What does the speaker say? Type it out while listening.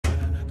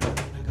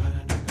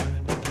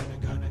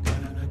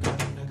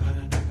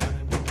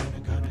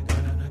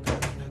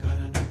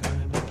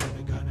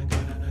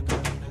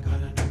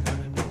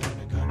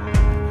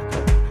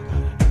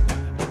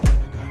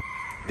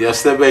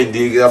Just step in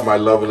there, my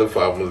lovely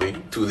family.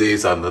 Today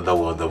is another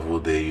wonderful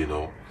day, you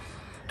know.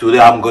 Today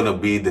I'm gonna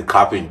be the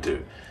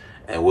carpenter,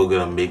 and we're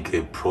gonna make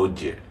a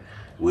project.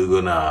 We're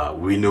gonna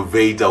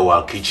renovate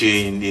our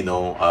kitchen, you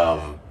know,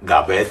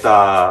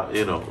 gaveta,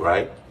 you know,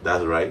 right?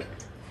 That's right.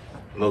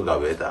 No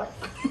gaveta.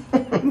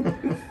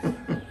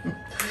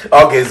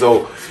 Okay,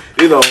 so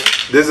you know,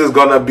 this is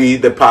gonna be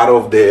the part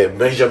of the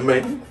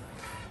measurement,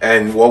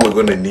 and what we're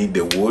gonna need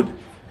the wood.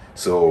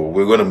 So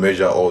we're gonna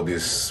measure all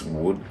this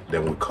wood,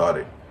 then we cut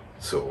it.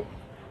 So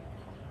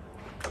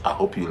I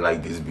hope you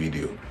like this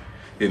video.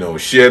 You know,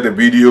 share the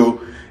video,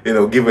 you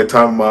know, give a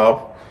thumb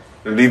up,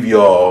 leave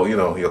your, you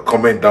know, your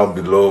comment down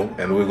below,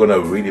 and we're gonna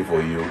read it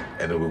for you,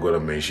 and then we're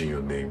gonna mention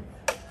your name.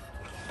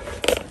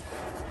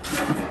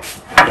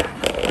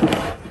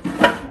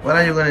 What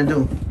are you gonna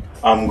do?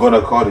 I'm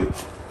gonna cut it.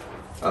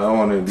 I don't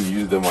want to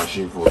use the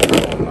machine for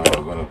this one now.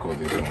 I'm gonna cut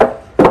this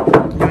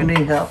one. You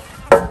need help?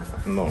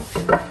 No, I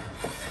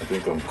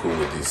think I'm cool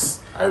with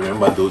this. I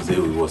remember those days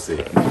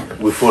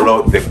we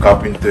followed the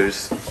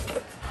carpenters.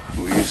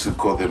 We used to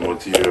cut the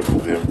material for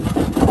them.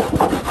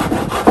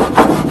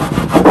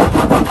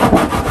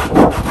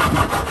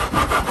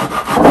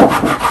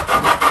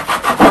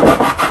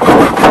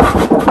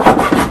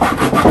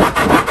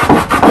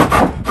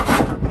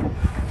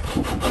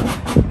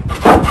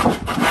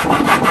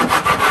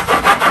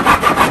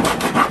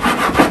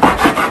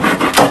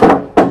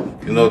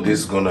 You know, this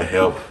is gonna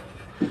help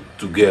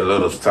to get a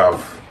lot of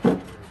stuff,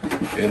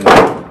 you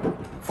know,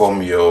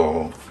 from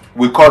your,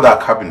 we call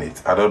that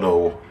cabinet. I don't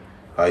know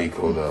how you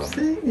call that.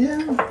 See, yeah,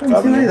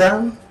 something like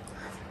that.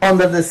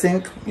 Under the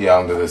sink. Yeah,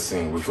 under the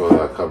sink, we call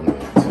that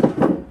cabinet.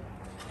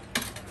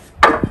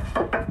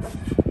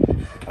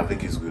 I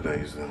think it's good I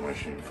use the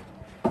machine.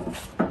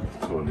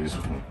 So this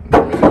one,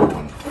 the middle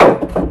one.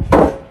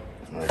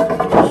 I think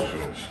that's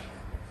first.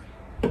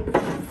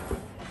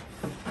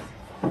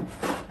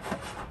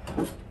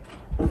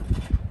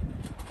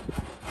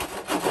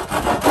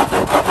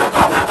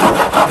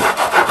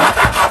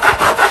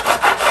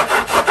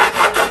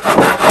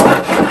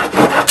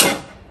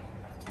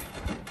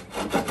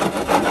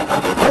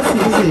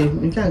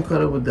 You can't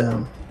cut it with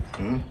them.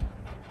 You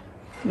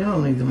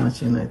don't need the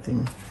machine, I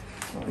think.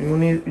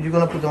 You're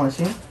gonna put the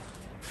machine?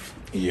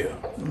 Yeah.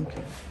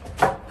 Okay.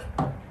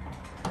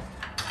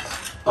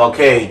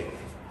 Okay.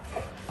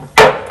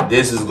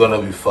 This is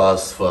gonna be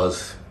fast.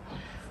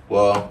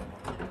 Well,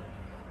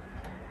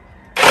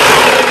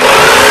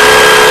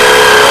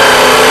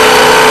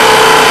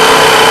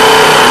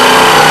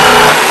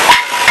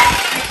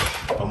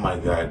 oh my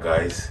God,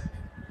 guys.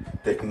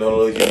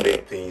 Technology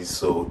makes things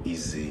so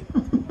easy.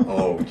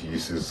 Oh,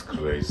 Jesus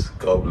Christ.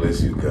 God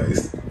bless you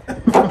guys.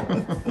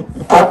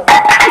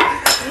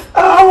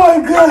 Oh my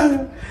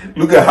God.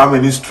 Look at how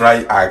many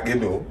strikes I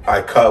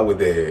cut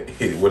with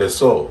a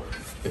saw.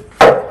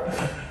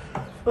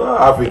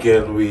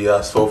 African, we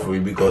are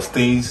suffering because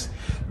things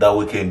that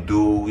we can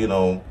do, you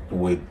know,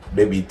 with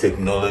maybe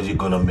technology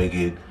gonna make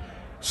it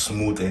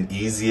smooth and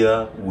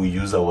easier. We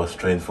use our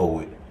strength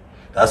for it.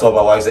 That's why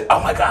my wife said, oh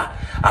my God,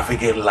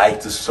 African like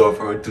to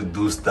suffer, to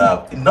do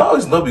stuff. No,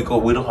 it's not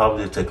because we don't have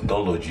the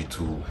technology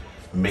to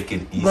make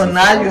it easy. But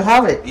now you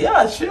have it.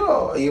 Yeah,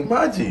 sure.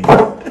 Imagine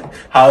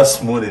how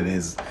smooth it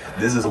is.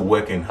 This is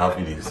working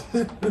happiness.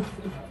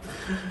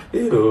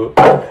 You know,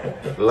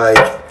 like,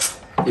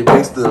 it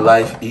makes the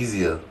life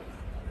easier.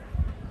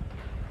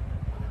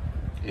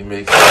 It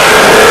makes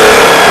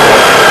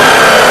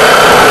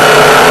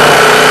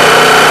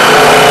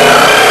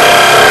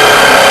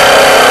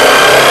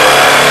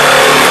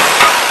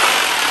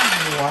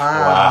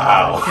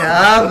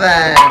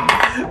Kelvin.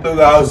 Look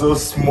how so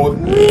smooth.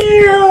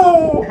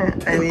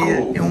 And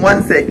in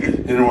 1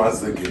 second. In 1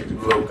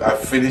 second. Look, I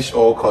finished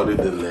all cutting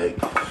the leg.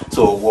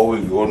 So what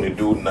we're going to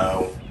do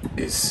now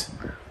is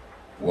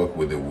work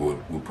with the wood.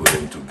 We put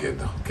them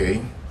together,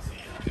 okay?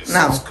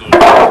 Now.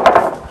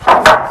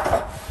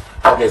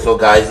 Okay, so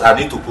guys, I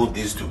need to put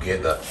this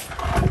together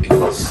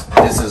because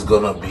this is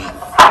gonna be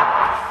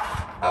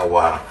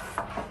our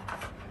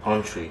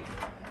country.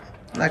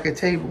 Like a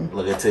table.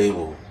 Like a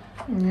table.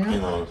 Yeah. You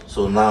know,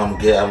 so now I'm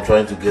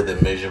trying to get the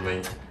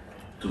measurement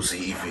to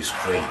see if it's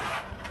straight.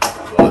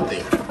 So I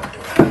think.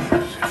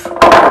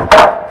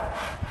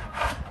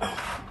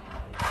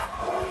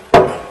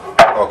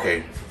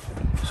 Okay,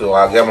 so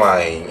I get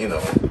my, you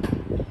know,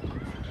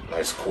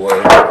 my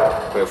square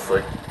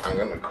perfect. I'm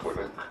gonna cut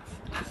it.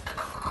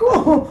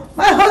 Oh,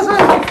 my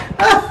husband!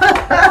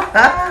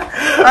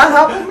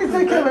 How me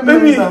take Kelvin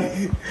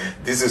Mensah?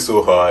 This is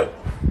so hard.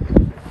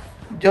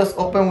 Just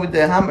open with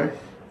the hammer.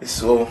 It's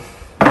so.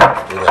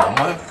 With a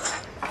hammer,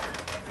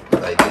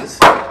 like this.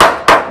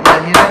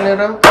 Yeah, hit a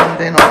little and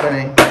then open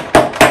it.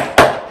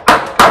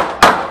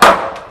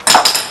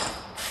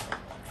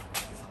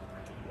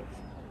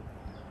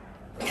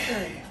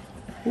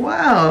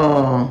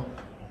 Wow.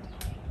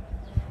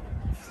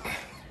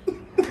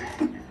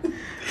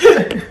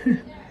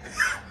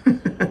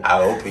 I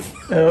open.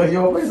 Oh, you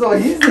open so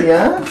easy,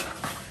 huh?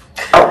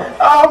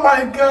 Oh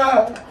my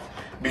God.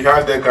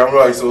 Behind the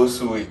camera is so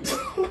sweet.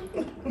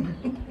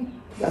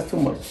 That's too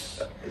much.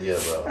 Yeah,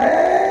 bro.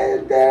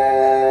 Hey,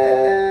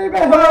 babe,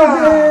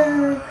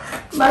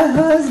 my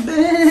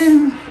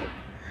husband.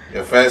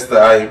 Your first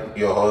time,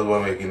 your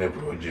husband making a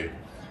project.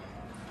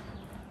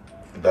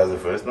 That's the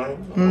first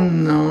time?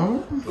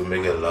 No. We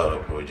make a lot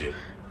of projects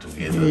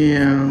together.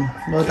 Yeah,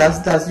 but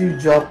that's your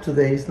job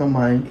today. It's not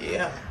mine.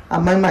 Yeah.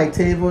 I'm at my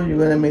table. You're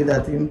gonna make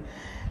that thing.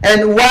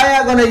 And why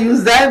I'm gonna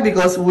use that?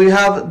 Because we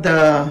have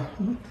the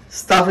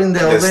stuff in the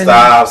oven. The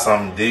stuff,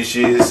 some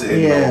dishes,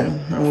 and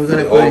and we're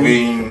gonna the put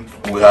oven.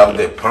 We have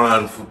the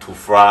pan to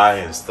fry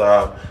and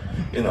stuff.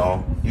 You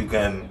know, you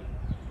can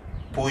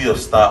put your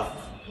stuff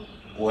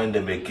when they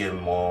make it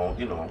more.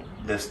 You know,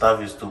 the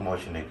stuff is too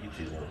much in the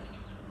kitchen.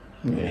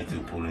 You need to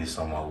put it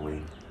somewhere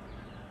away.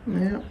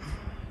 Yeah.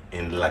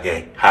 In like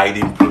a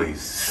hiding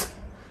place.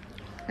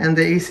 And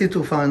they're easy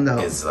to find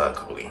out.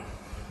 Exactly.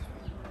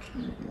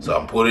 So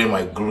I'm putting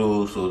my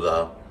glue so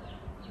that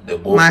the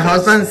both. My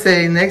husband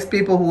say next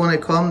people who want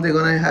to come, they're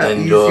gonna have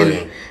enjoy.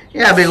 Easy.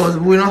 Yeah, because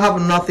we don't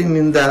have nothing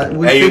in that.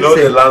 We and you know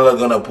it. The landlord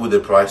gonna put the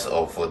price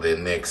up for the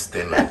next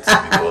tenant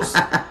because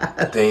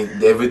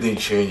everything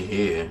changed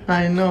here.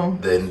 I know.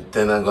 The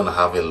tenant gonna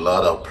have a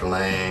lot of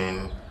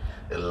plan,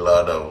 a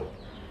lot of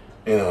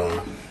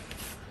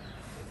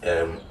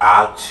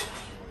art,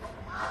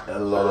 a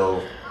lot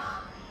of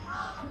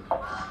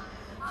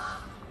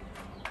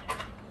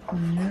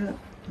yeah.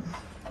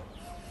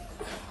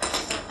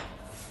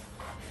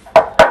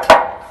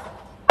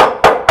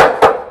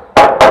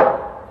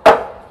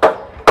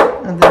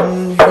 And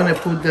then you're gonna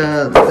put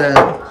the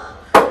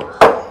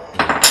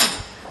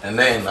and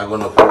then I'm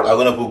gonna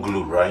put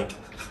glue, right?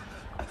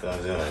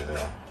 Something like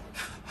that.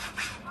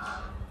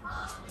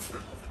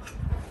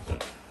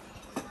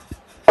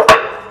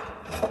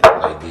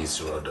 Like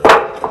this, rather.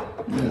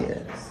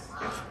 Yes.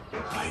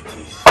 Like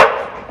this.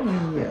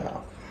 Yeah.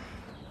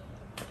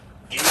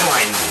 You know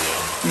I know.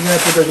 You're gonna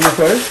put the glue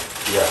first?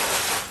 Yeah.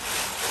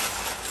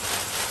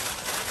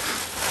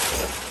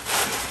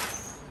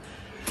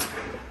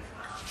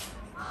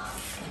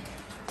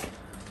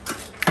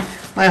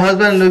 My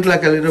husband looked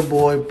like a little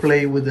boy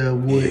play with the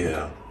wood.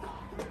 Yeah.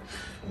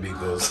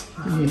 Because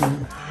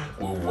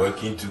we're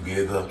working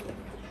together.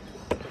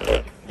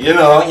 You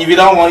know, if you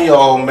don't want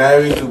your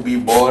marriage to be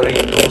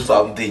boring, do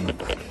something.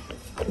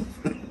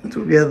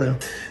 Together.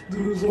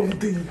 Do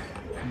something.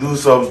 Do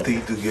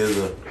something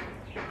together.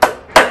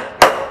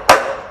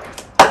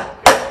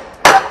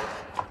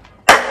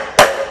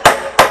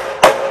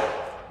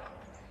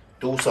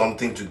 Do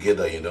something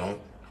together, you know.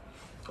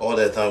 All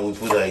the time we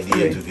put the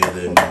idea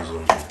together and do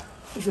something.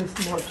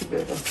 Just more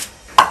together.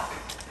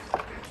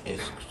 Yes.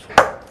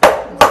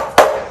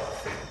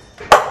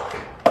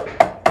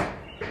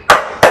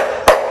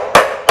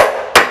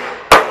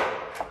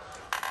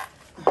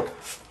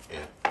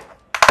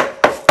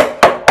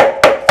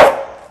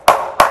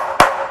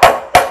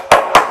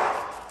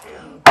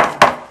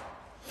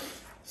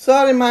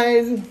 Sorry,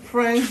 my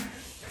friend.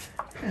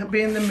 I'll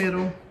be in the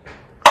middle.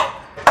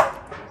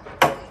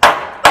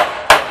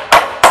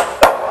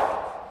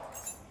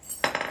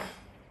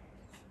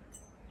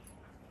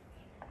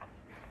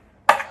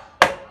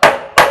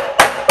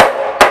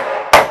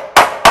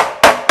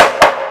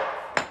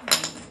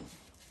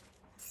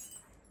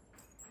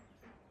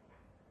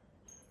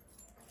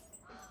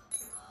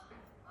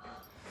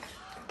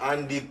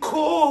 And the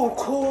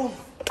cool.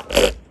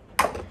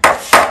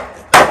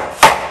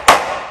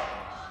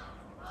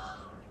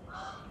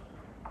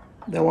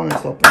 That one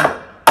is open.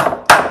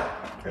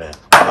 Yeah,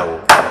 I will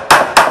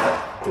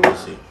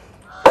close it.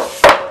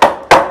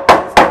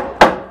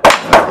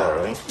 Like that,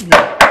 right?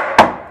 Yeah.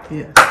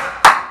 Yeah.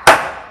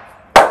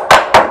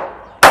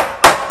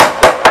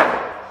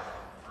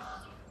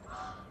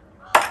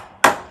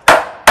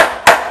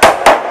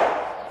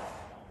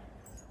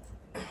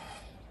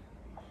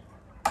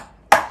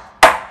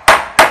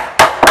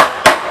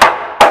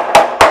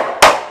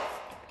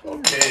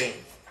 Okay.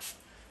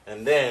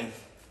 And then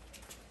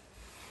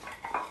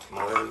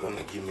Mother's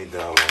gonna give me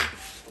that one.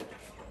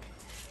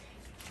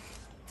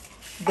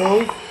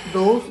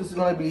 Those is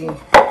gonna be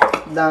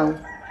down,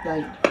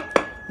 like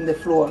in the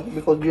floor,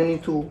 because you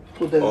need to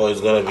put the. Oh,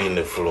 it's gonna be in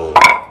the floor.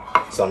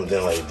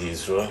 Something like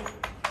this, right?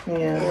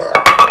 Yeah.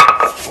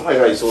 Oh my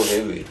God, it's so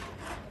heavy.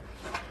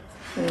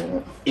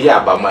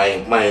 Yeah, but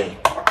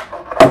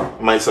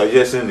my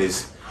suggestion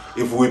is,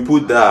 if we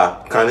put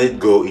that, can it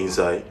go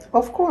inside?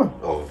 Of course.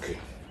 Oh, okay.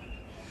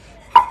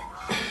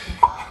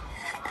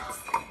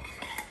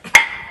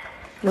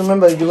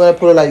 Remember, you're gonna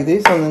put it like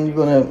this, and then you're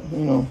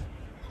gonna,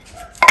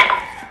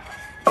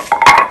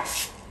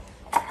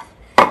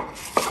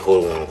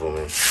 Hold on for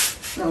me.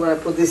 I'm gonna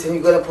put this, and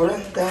you're gonna put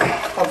it down.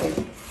 Okay.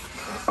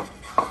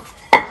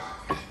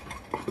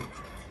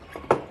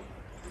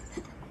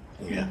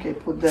 Yeah. Okay,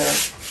 put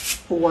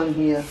one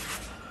here.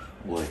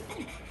 What?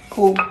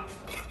 Cool.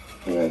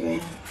 Yeah,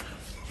 again.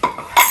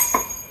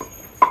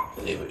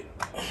 Leave it.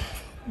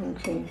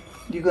 Okay.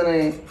 You're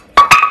gonna.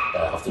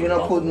 You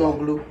don't put no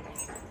glue.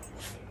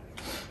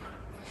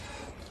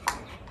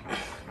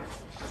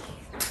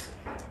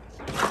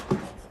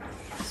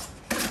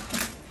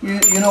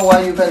 You know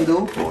what you can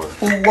do? What?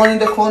 Put one in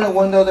the corner,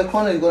 one in the other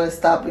corner. It's gonna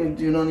stop it.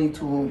 You don't need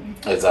to.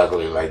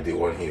 Exactly like the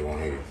one here,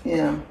 one here.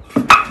 Yeah.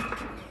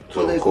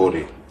 So coat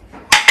it.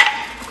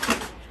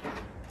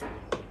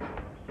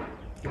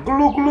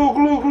 Glue, glue,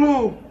 glue,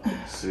 glue.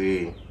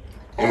 Sí.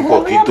 Un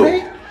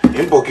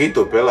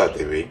poquito,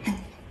 pélate, babe.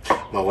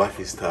 My wife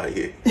is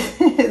tired.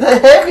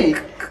 It's heavy.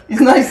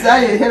 It's not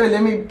excited. Heavy.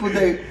 Let me put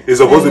the. It's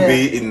supposed to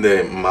be in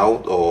the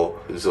mouth, or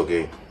it's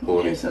okay.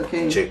 Hold It's it.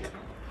 okay. Check.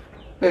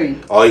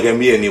 Baby. Or it can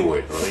be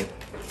anywhere, right?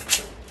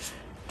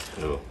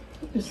 No.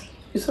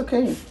 It's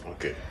okay.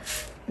 Okay.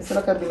 It's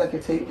not gonna be like a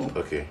table.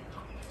 Okay.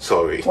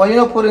 Sorry. Well, you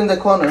don't put it in the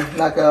corner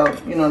like a,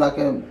 like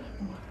a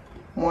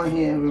one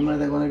here. Remember,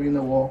 they're gonna be in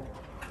the wall.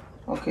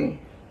 Okay.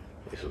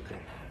 It's okay.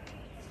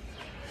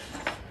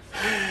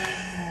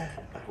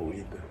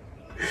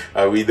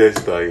 I read that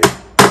story.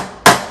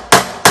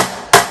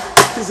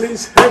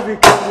 It's heavy,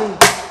 Kelvin.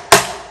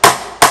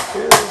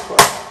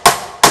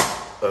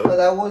 So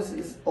that was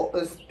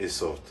It's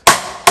soft.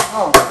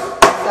 oh,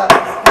 that's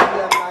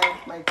heavy on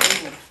my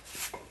table.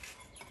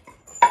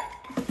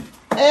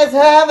 It's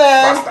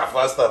heaven.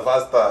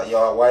 Faster.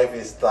 Your wife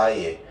is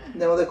tired.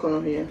 The other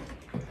corner here.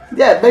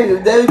 Yeah, baby,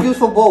 they're used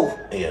for both.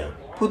 Yeah.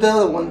 Put the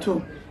other one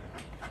too.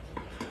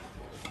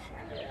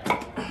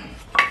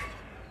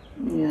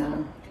 Yeah.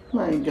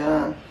 My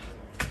God.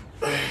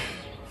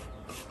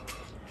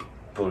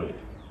 Put it.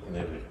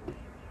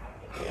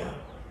 Yeah.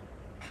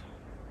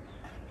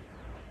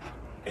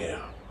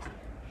 Yeah.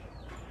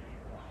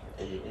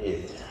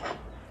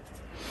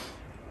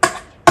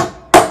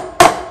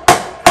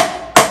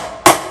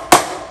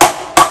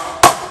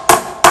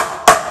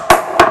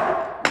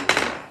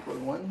 With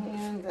one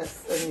hand,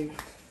 that's No, you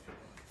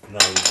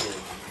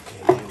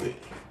can't do it.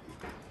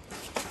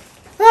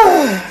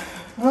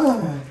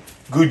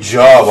 Good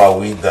job,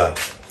 Awida.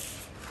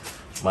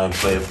 My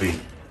baby.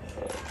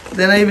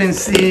 Then I even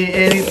see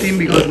anything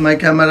because my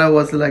camera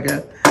was like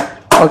a.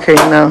 Okay,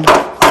 now.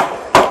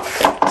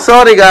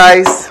 Sorry,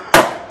 guys.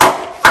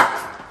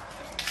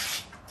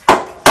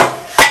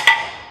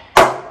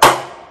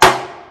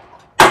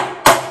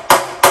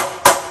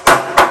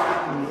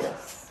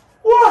 Yes.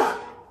 What?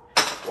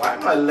 Why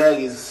my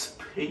leg is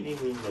paining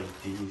me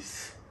like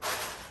this?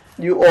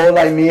 You all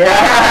like me.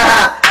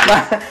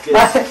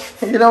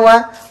 You know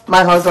what?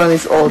 My husband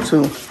is old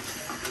too.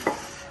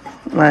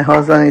 My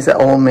husband is an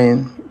old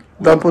man.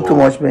 Don't put too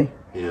much, babe.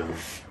 Yeah.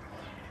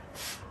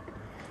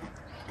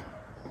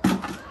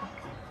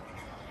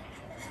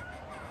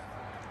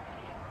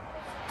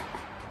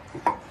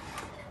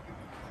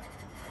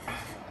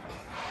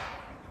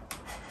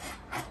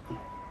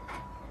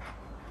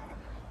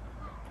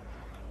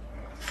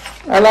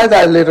 I like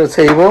that little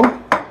table.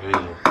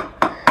 Really?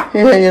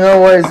 Yeah, you know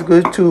what? It's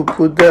good to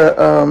put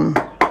the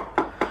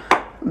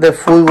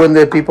food when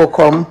the people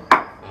come.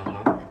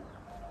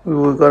 We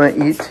were gonna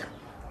eat.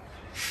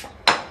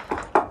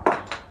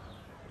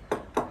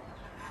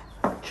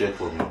 Check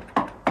for me.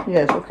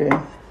 Yes, okay.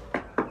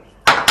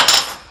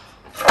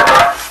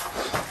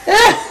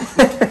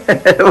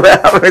 Well,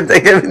 I would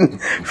think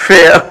it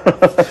fail.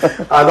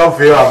 I don't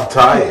feel I'm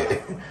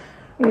tired.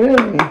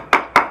 Really?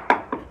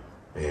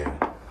 Yeah.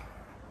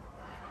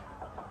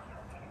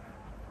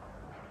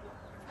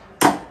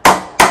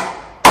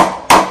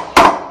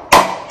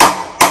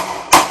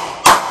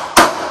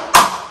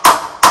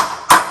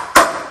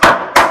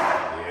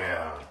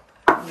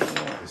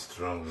 It's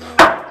strong now.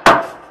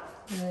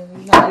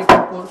 Now you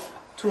can put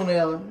 2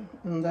 nails,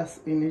 and that's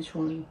in each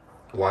one.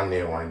 One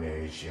nail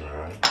each,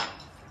 right?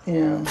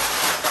 Yeah.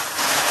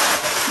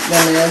 The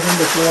nails in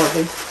the floor,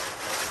 please.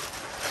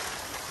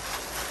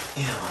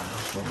 Yeah,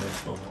 that's what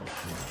makes no more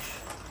finish.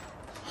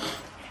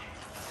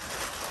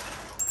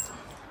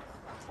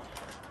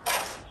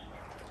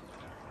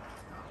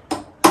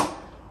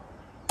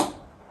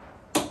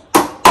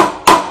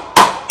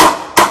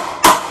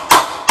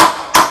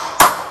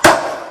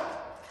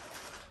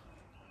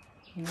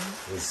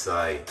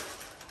 Inside.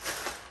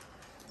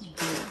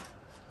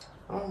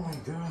 Oh my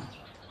God.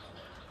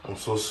 I'm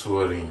so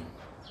sweating.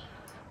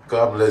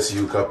 God bless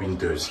you,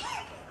 carpenters.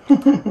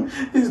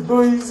 It's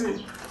not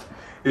easy.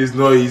 It's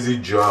not easy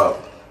job.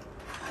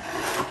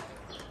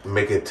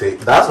 Make a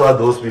table. That's why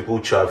those people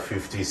charge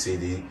 50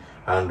 CD,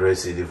 100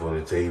 CD for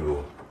the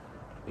table.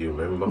 You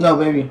remember? No,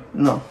 baby.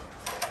 No.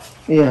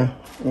 Yeah.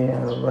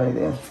 Yeah, right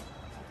there.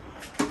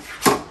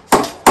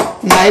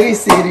 90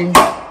 CD.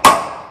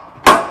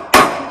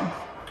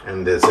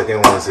 And the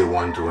second one say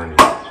 120.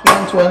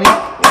 120.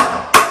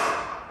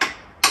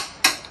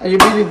 Are you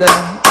really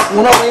done?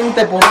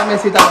 120 por una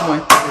mesita como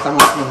esta que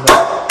estamos haciendo.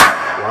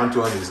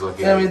 120 is like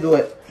Let me do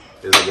it.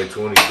 It's like a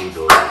 $22.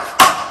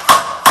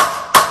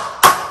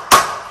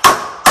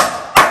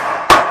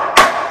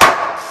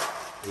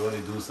 You want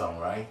to do some,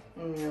 right?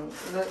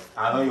 Yeah.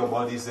 I know your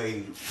body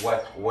say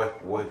work.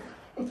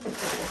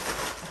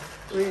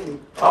 Really?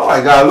 Oh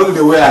my God, look at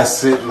the way I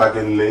sit like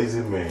a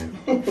lazy man.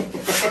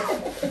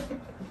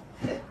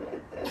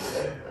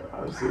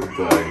 I'm so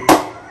tired.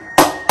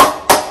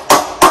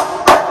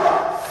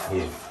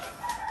 Yeah.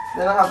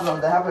 They don't have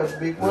none. They have a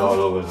big one. No,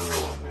 no, man.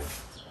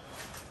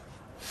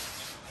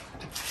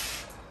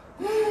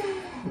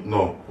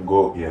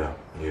 Go, yeah.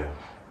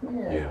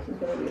 It's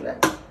gonna be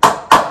like.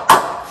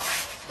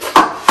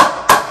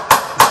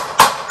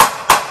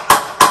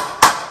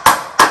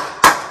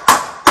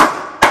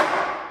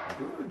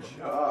 Good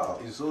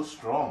job. It's so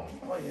strong.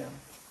 Oh yeah.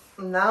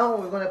 Now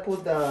we're gonna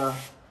put the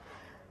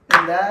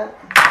to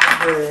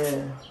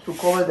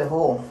cover the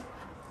hole,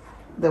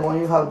 the one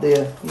you have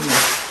there.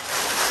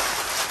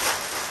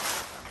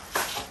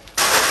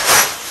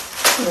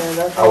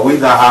 Yeah, we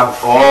that have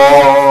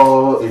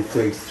all it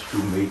takes to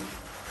make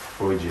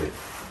project.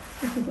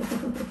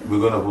 We're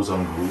gonna put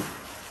some glue.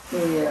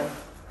 Yeah,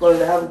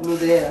 but I have glue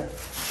there,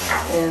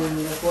 and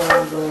that's what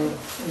I'm doing.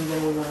 And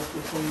then we're gonna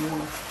put some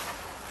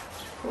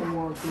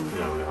more glue.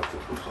 Yeah, we have to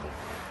put some.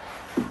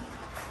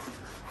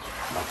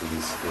 After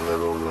this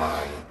little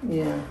line.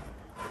 Yeah.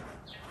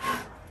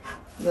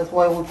 That's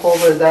why we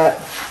cover that.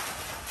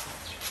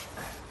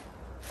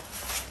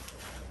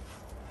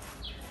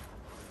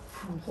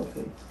 It's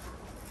okay.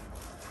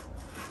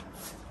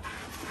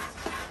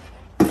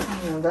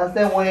 Yeah, that's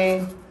the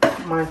way,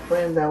 my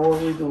friend, that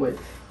what we do it.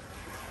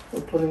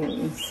 We're putting it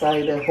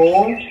inside the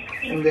hole,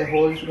 and the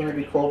hole is going to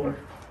be covered.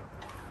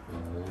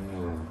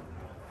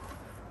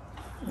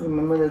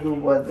 Remember to do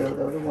what the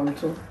other one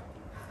too.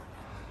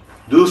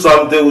 Do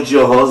something with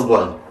your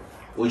husband,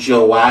 with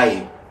your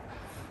wife.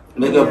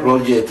 Make a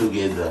project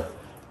together.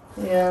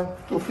 Yeah,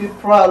 to feel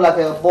proud, like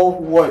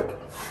both work.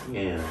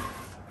 Yeah.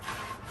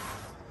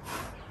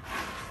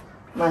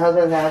 My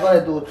husband said, I'm going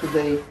to do it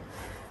today,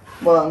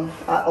 but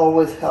I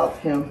always help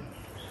him.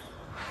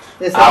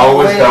 I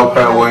always help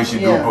her when she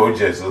do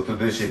projects, so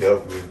today she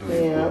helped me do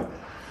it. Yeah.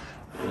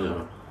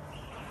 Yeah.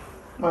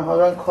 My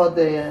husband cut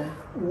the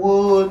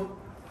wood,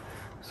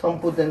 some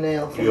put the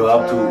nails. You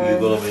have to, you're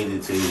going to make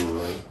the table,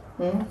 right?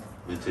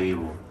 The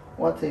table.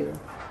 What table?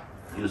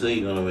 You say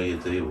you're going to make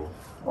a table.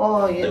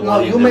 Oh, yeah. No,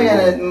 you make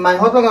it. My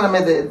husband going to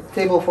make the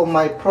table for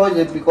my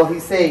project because he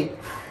say,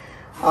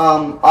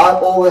 I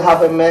always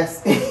have a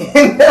mess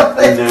in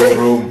the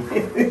room.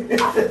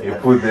 You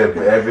put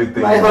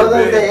everything my in the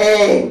husband bed. say,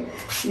 hey,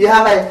 you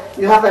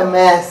have a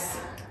mess.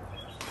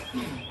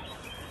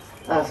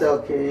 I said,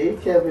 okay,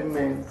 Kelvin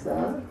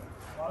Mensah.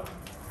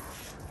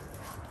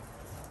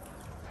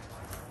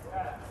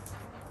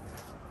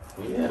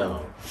 Yeah.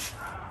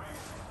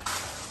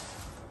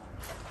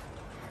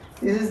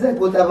 This is the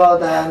good about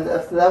that, and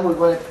after that we're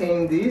going to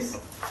paint this.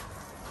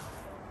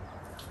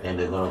 And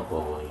they're going to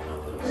cover,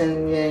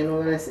 And yeah,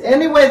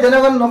 anyway, they're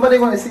not gonna, nobody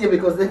going to see it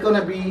because they're going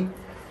to be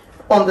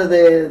under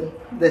the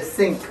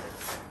sink.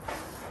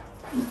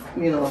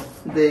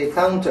 The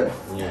counter.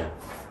 Yeah.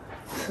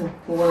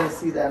 Who want to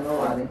see that?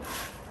 Nobody.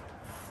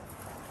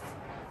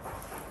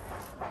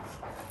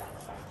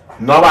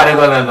 Nobody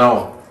gonna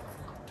know.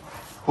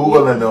 Who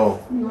gonna know?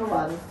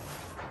 Nobody.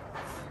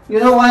 You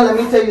know what? Let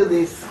me tell you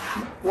this.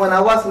 When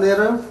I was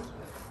little,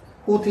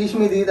 who teach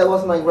me this? That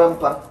was my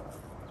grandpa.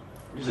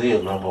 You say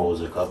your grandpa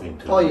was a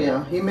carpenter? Oh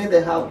yeah, he made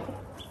the house,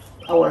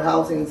 our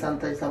house in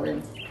Santa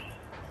Isabel.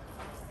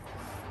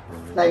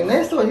 Like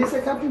Nestor, he's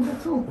a carpenter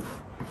too.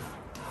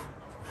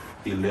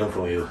 He learned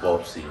from your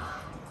popsy.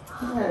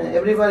 Yeah,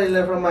 everybody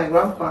learned from my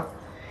grandpa.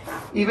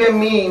 Even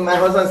me, my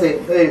husband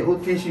said, hey, who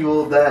teach you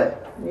all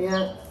that?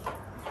 Yeah.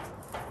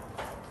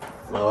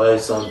 My wife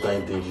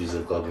sometimes thinks she's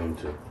a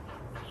carpenter.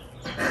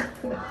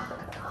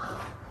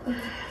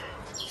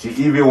 She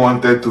even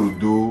wanted to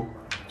do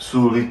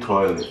Sully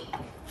toilet.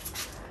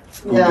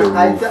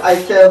 Yeah, I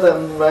tell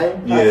them, right?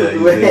 Yeah,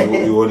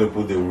 you want to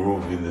put the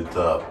roof in the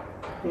top.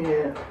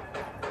 Yeah.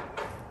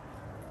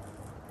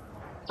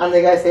 And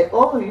the guy said,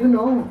 oh, you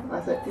know.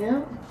 I said,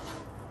 yeah.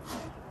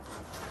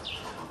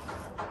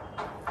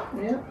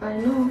 Yeah, I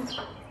know.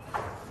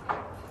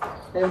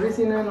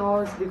 Everything I know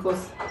is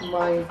because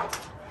my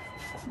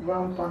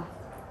grandpa.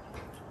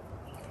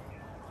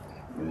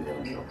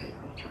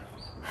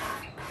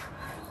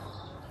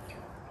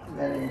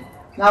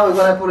 Now we're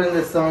going to put it in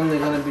the sun, they're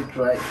going to be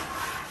dry.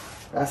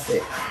 That's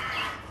it.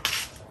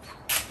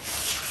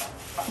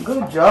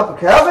 Good job,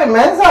 Kelvin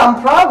Mensah.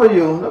 I'm proud of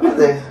you. Look at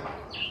this.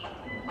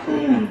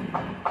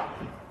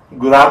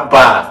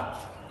 Grandpa,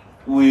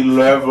 we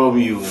learn from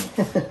you.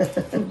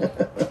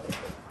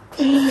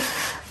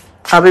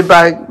 I'll be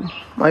back,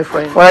 my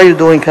friend. What are you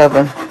doing,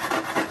 Kelvin?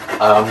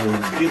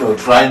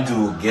 Trying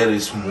to get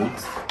it smooth.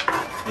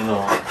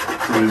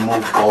 To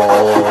remove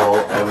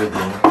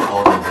everything,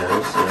 all the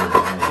dirt.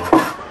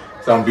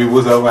 Some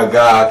people say, oh my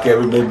God,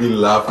 Kevin may be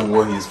laughing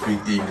when he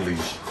speaks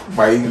English.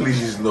 My English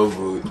is no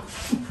good.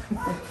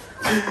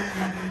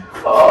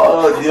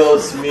 Oh,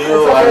 Dios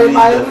mío.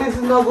 My English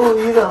is not good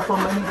either for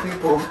many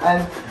people.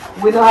 And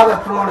we don't have a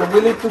problem.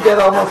 We live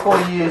together almost 4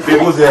 years.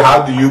 People say,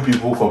 how do you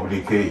people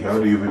communicate? How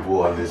do you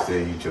people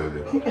understand each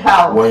other?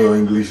 How? When your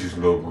English is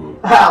no good.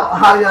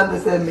 How you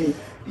understand me?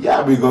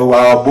 Yeah, because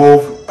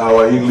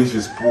our English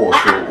is poor,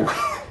 so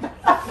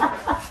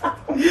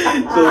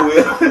so we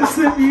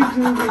understand each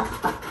other.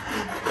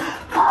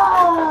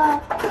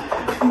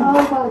 Oh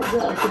my God, I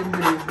can't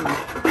believe it.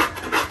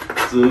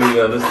 So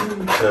we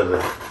understand each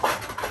other.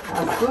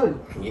 That's good.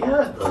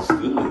 Yeah, that's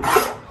good.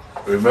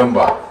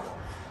 remember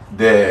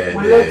we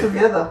live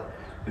together.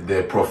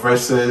 the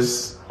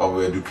professors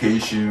of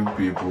education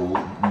people,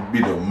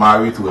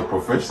 married to a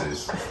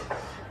professors,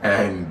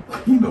 and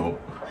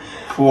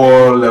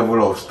poor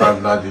level of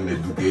standard in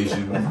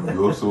education. We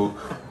also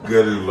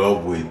get in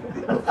love with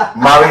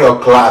marry your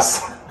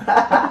class.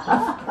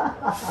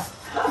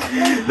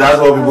 That's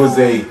what people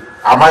say.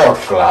 Am I your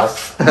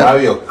class?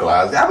 Marry your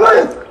class. I'm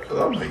like,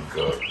 oh my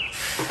God.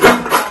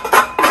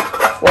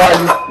 Wow,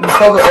 you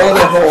cover all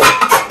the holes.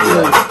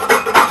 Yeah.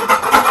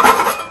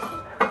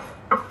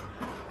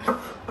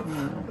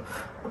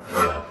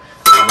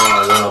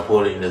 Now I'm gonna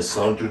put it in the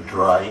sun to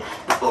dry.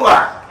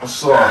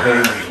 So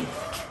heavy.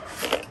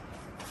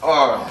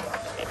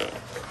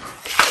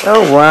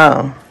 Oh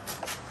wow.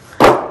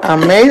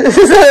 Amazing.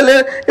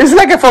 It's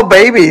like for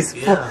babies.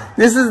 Yeah.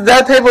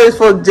 That table is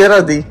for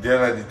Geraldine.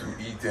 Geraldine to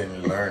eat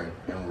and learn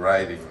and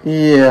writing.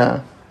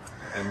 Yeah.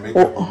 And make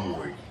the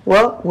homework.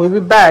 Well, we'll be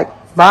back.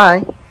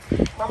 Bye.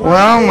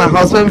 Well, my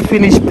husband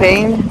finished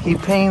painting. He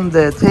painted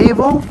the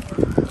table.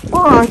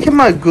 Oh, it came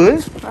out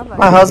good.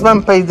 My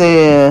husband painted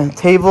the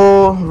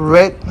table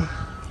red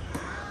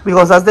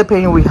because that's the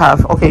paint we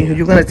have. Okay,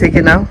 you're gonna take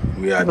it now?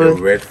 We are the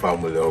red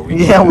family original.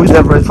 Yeah, with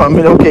the red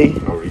family. Okay.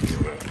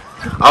 Original.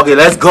 Okay,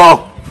 let's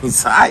go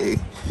inside.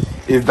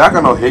 It's that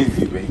kind of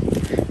heavy, man.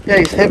 Yeah,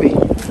 it's heavy.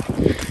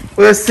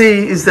 We'll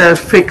see. It's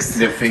fixed.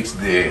 They fixed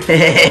the.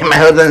 My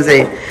husband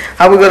say,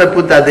 "How we gonna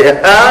put that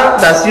there?"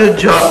 That's your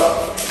job.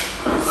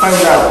 Find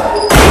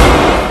out.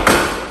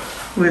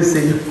 We'll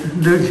see.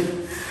 Look.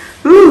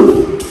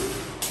 Ooh.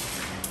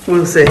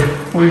 We'll see.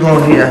 We're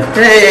going here.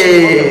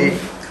 Hey.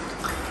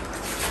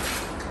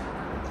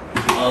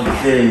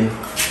 Okay.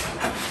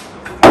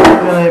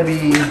 It's gonna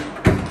be.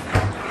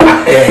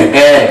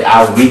 Hey,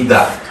 I'll read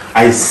that.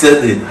 I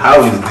said it.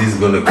 How is this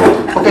gonna go?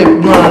 Okay.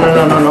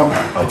 No.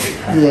 Okay.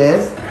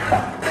 Yes.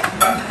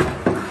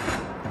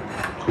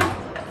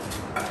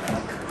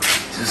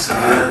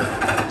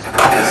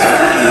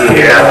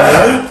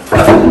 Yeah.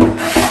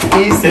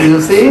 Easy,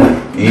 you see?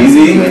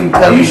 Easy?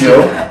 Are you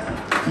sure?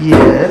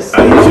 Yes.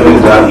 Are you sure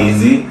it's that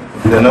easy?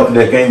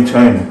 They can't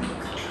turn.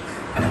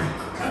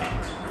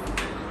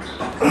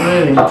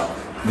 Really?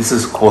 This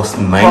is cost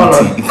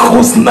 90. It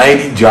costs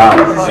 90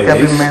 jobs.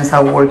 Kelvin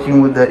Mensah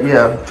working with the,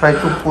 try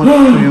to put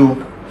to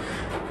you.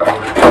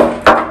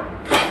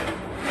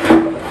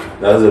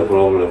 That's the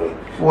problem.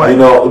 What?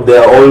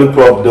 The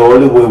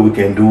only way we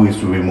can do is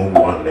to remove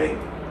one leg.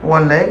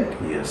 One leg?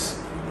 Yes.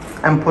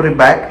 And put it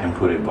back? And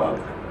put it back.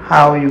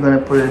 How are you gonna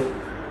put it?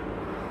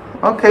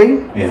 Okay.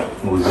 Yeah,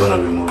 we're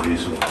gonna remove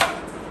this one.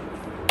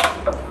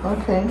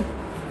 Okay.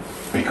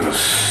 Because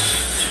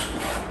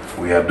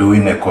we are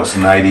doing a cost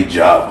 90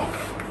 job.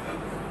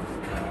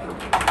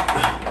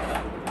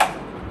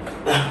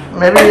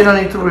 Maybe you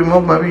don't need to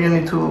remove, maybe you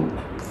need to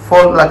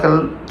fold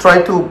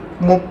try to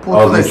move, put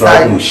to the try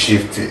side. to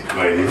shift it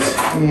like this.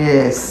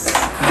 Yes.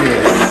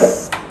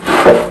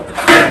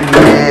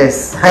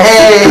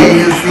 Hey,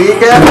 you see,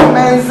 Kelvin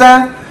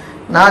Mensah?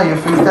 Now you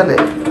fix the leg.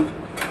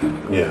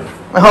 Yeah.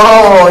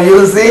 Oh,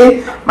 you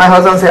see? My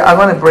husband said, I'm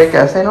going to break it.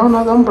 I said, no,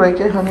 don't break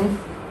it, honey.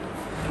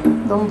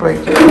 Don't break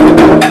it.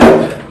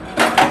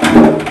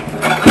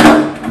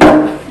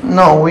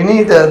 No, we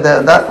need This,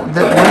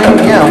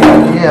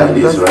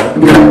 right?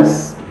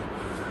 Yes.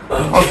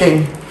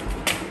 Okay.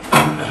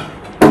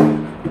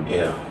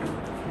 Yeah.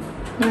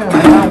 Yeah,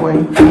 that way.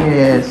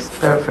 Yes,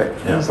 perfect.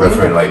 Yeah,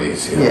 perfect like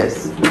this. Yeah.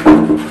 Yes.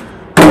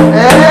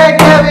 Hey,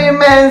 Kelvin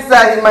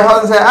Mensah. My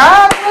husband said, I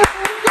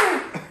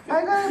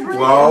gotta bring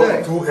Wow,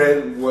 it. two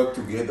hands work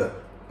together.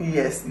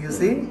 Yes, you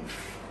see?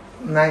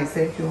 Nice,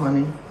 thank you,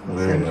 honey.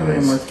 Very Thank you very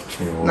nice. much.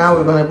 You're Now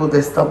we're welcome. gonna put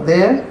the stuff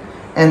there,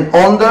 and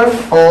under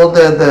all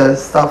the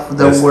stuff,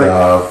 the work,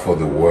 Stuff for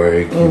the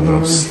work,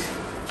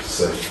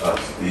 such as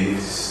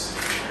this.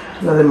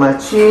 the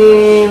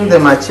machine, the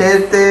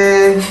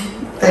machete.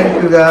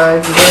 Thank you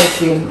guys. You're gonna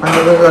see. I'm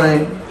never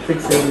gonna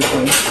fix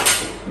everything.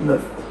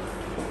 Look.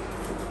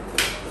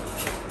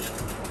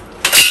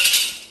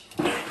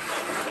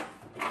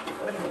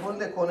 Put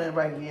the corner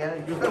right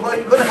here. You're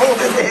gonna hold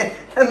it there,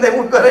 and then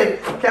we're gonna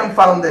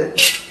confound it.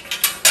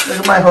 Look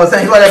at my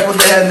husband. You're gonna put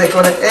the hand in the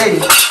corner. Hey,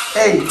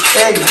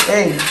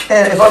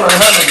 hold on.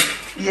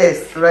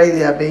 Yes, right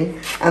there, baby.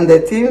 And the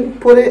team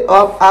put it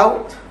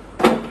out.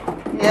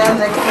 Yeah,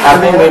 next to I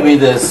think maybe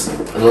there's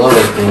a lot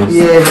of things.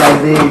 yes,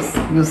 like this.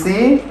 You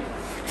see?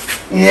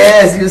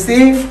 Yes, you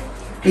see?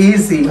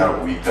 Easy.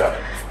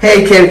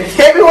 Hey,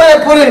 Kevin,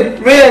 wanna put it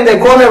right in the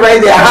corner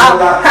right there?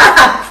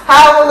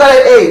 How we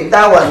gonna? Hey,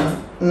 that one.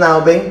 Now,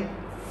 babe.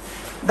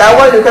 That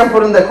one you can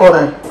put in the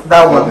corner.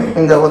 That one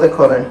in the other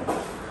corner.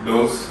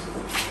 Those?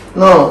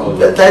 No,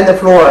 that's in the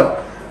floor.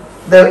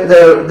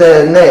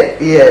 The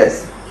net,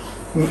 yes.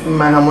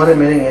 My amor,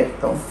 miren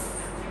esto.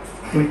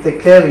 Mr.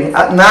 Kevin.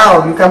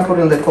 Now you can put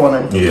in the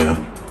corner. Yeah.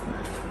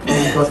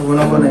 Because we're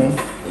not gonna.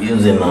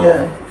 Use it now.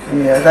 Yeah,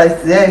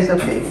 it's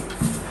okay.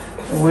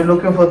 We're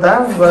looking for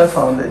that, we're gonna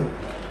find it.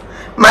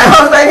 My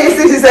husband, he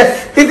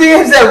think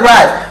himself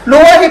right.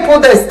 Look where he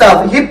put the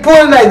stuff. He put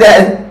it like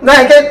that. No,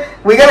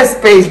 we got a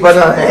space, but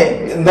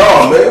hey,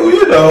 No, maybe,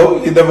 you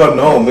know, you never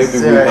know. Maybe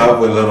we have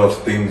a lot of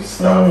things.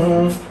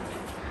 Stuff.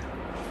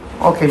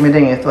 Ok,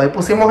 miren esto. Ahí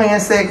pusimos en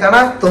ese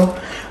canasto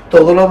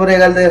todo lo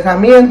bregal de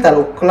herramientas,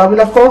 los clavos y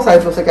las cosas.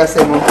 Entonces, ¿qué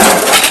hacemos?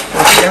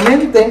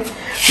 Básicamente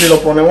lo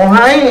ponemos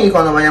ahí y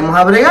cuando vayamos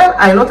a bregar,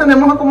 ahí lo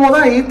tenemos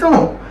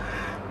acomodadito.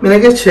 Miren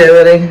qué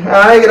chévere.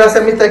 Ay,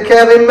 gracias, Mr.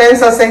 Kelvin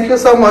Mensah. Thank you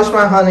so much,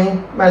 my honey,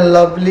 my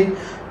lovely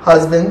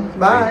husband.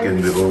 Bye.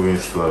 In the oven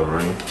stuff,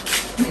 right?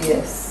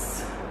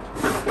 Yes.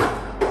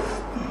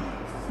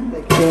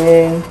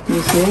 Okay,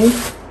 you see?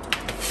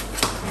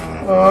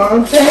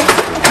 Okay.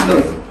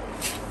 Look.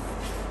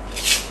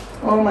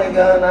 Oh my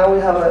God, now we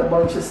have a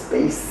bunch of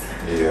space.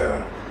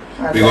 Yeah.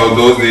 Because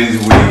those days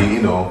we,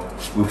 you know,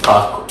 we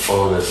pack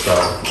all the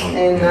stuff.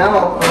 And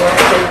now I'm going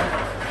to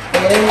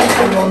take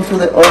anything to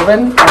the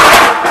oven.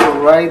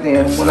 Go right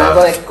there. When I'm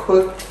going to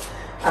cook,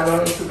 I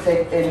don't need to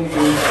take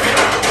anything.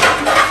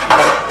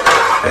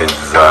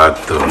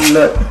 Exacto.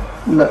 Look,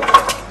 look.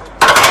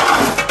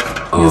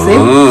 You see?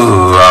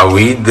 Ooh,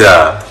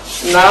 agüita.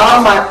 Now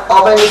my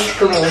oven is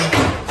clean.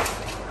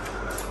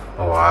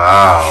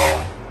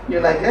 Wow. You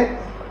like it?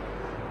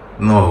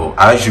 No,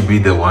 I should be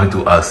the one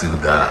to ask you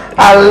that.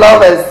 I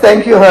love it.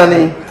 Thank you,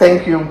 honey.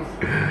 Thank you.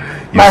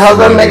 My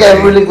husband make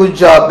a really good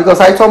job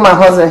because I told my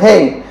husband,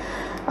 hey,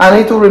 I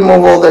need to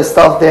remove all the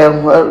stuff there.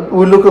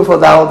 We're looking for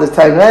that all the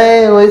time.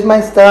 Hey, where's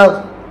my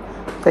stuff?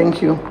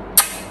 Thank you.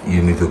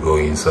 You need to go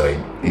inside.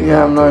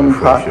 Yeah, I'm not in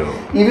car.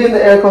 Even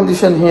the air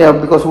condition here,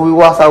 because we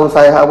was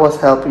outside, I was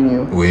helping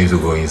you. We need to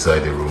go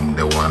inside the room,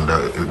 the one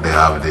that they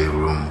have the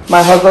room.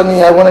 My husband,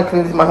 I want to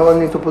clean this. My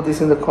husband needs to put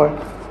this in the car.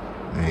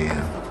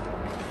 Yeah.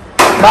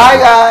 Bye,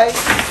 guys.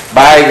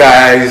 Bye,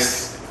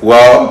 guys.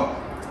 Well,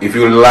 if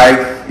you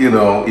like, you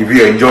know, if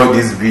you enjoyed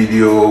this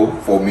video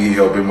for me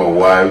helping my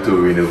wife to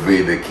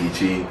renovate the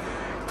kitchen,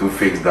 to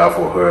fix that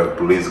for her,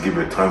 please give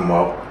a thumb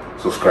up.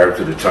 Subscribe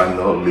to the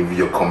channel, leave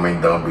your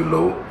comment down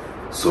below,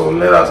 so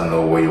let us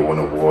know what you want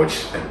to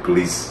watch. And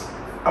please,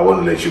 I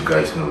want to let you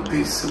guys know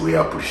this, we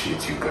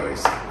appreciate you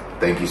guys.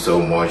 Thank you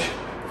so much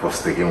for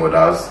sticking with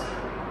us,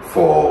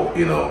 for,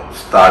 you know,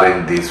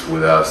 starting this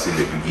with us in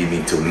the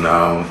beginning till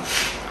now.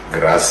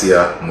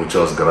 Gracias,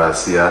 muchas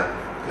gracias.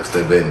 Dios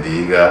te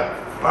bendiga.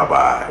 Bye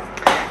bye.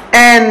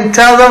 And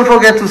don't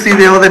forget to see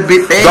the other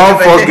video.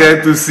 Don't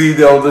forget to see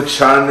the other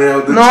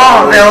channel. The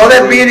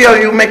other video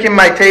you making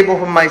my table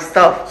for my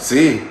stuff.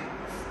 See,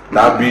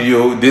 that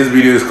video, this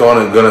video is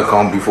gonna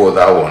come before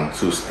that one.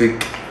 So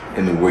stick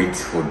and wait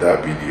for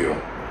that video.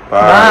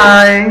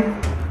 Bye.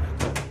 Bye.